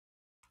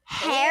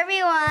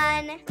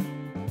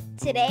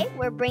Today,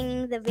 we're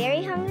bringing the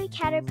very hungry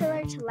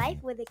caterpillar to life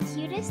with the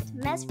cutest,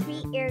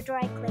 mess-free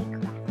air-dry clay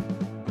craft.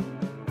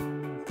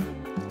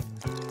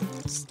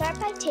 Start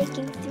by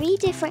taking 3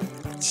 different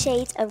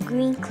shades of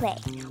green clay,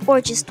 or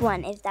just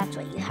one if that's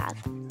what you have.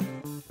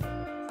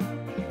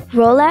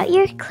 Roll out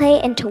your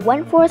clay into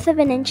 1/4 of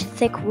an inch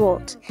thick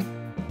rolls.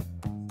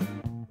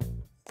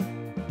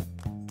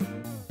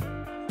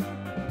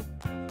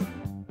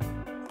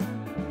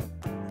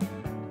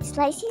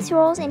 Slice these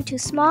rolls into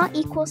small,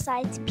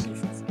 equal-sized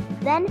pieces.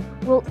 Then,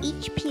 roll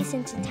each piece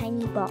into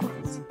tiny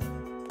balls.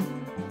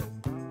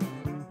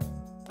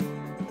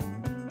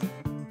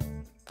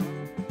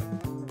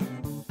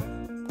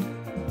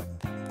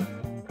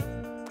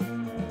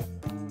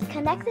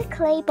 Connect the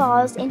clay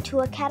balls into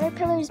a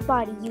caterpillar's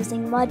body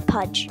using Mud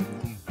Podge.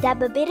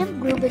 Dab a bit of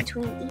glue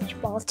between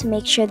each ball to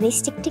make sure they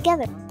stick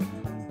together.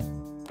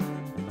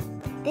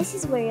 This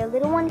is where your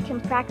little one can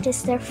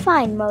practice their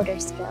fine motor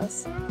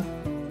skills.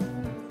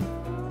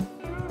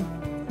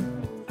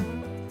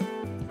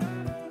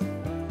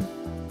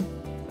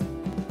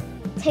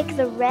 Take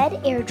the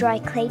red air-dry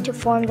clay to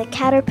form the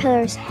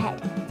caterpillar's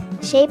head.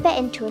 Shape it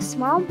into a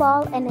small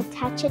ball and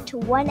attach it to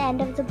one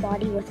end of the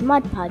body with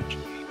Mud Podge.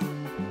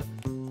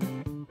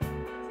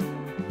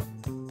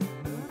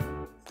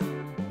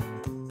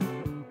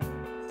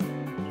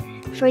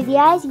 For the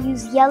eyes,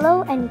 use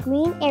yellow and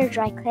green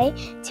air-dry clay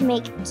to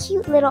make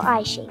cute little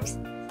eye shapes.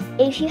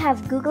 If you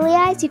have googly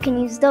eyes, you can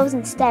use those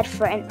instead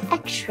for an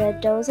extra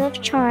dose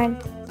of charm.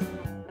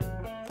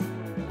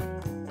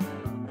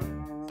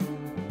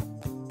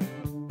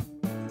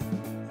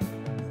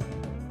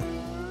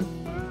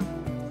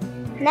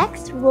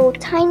 Next, roll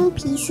tiny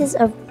pieces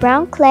of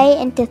brown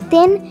clay into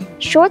thin,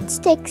 short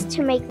sticks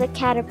to make the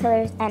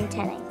caterpillar's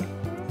antennae.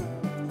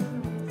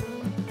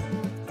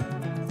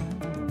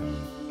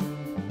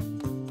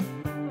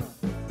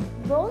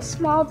 Roll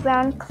small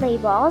brown clay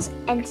balls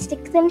and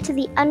stick them to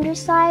the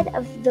underside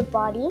of the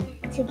body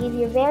to give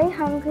your very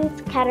hungry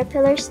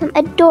caterpillar some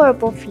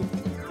adorable feet.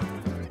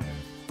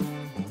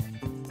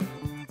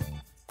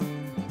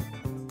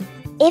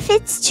 If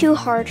it's too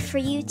hard for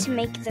you to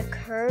make the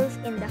curve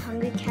in the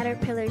hungry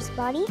caterpillar's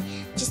body,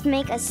 just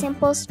make a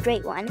simple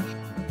straight one.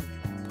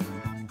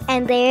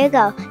 And there you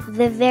go,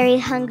 the very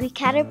hungry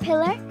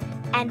caterpillar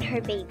and her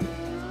baby.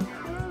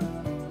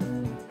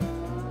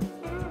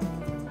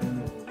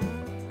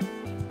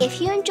 If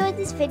you enjoyed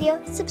this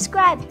video,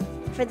 subscribe.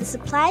 For the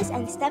supplies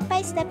and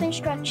step-by-step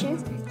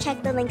instructions,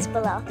 check the links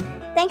below.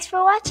 Thanks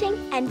for watching,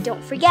 and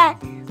don't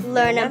forget,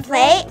 learn and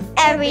play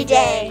every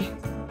day.